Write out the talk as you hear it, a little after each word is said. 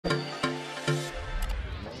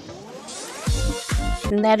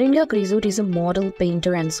Neringa Kriziute is a model,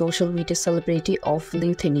 painter, and social media celebrity of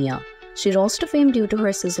Lithuania. She rose to fame due to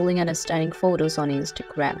her sizzling and stunning photos on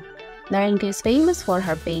Instagram. Neringa is famous for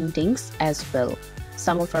her paintings as well.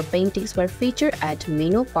 Some of her paintings were featured at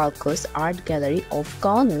Mino Parker's Art Gallery of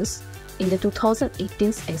Kaunas in the 2018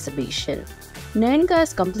 exhibition. Neringa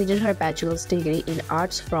has completed her bachelor's degree in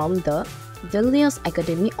arts from the Vilnius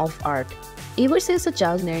Academy of Art. Ever since a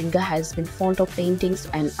child, Neringa has been fond of paintings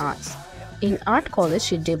and arts. In art college,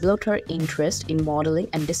 she developed her interest in modeling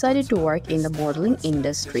and decided to work in the modeling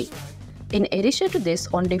industry. In addition to this,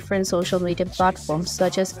 on different social media platforms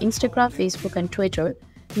such as Instagram, Facebook, and Twitter,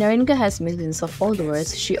 Neringa has millions of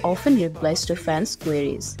followers. She often replies to fans'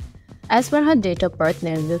 queries. As per her date of birth,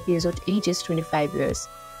 Neringa Kriziute age is 25 years.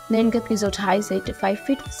 Neringa Kriziute height is 5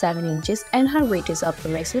 feet 7 inches and her weight is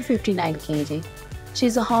approximately 59 kg. She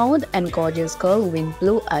is a hot and gorgeous girl with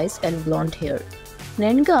blue eyes and blonde hair.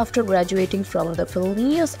 Neringa, after graduating from the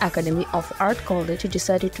Vilnius Academy of Art College,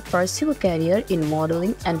 decided to pursue a career in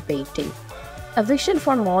modeling and painting. A vision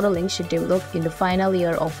for modeling she developed in the final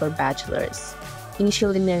year of her bachelor's.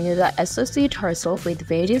 Initially, Neringa associated herself with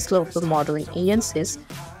various local modeling agencies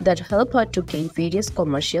that help her to gain various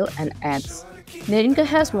commercial and ads. Neringa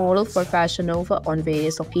has modeled for Fashion Nova on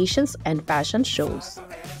various occasions and fashion shows.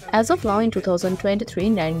 As of now, in 2023,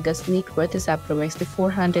 Neringa's net worth is approximately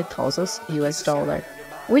 $400,000,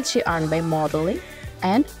 which she earned by modeling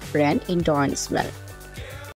and brand endorsement.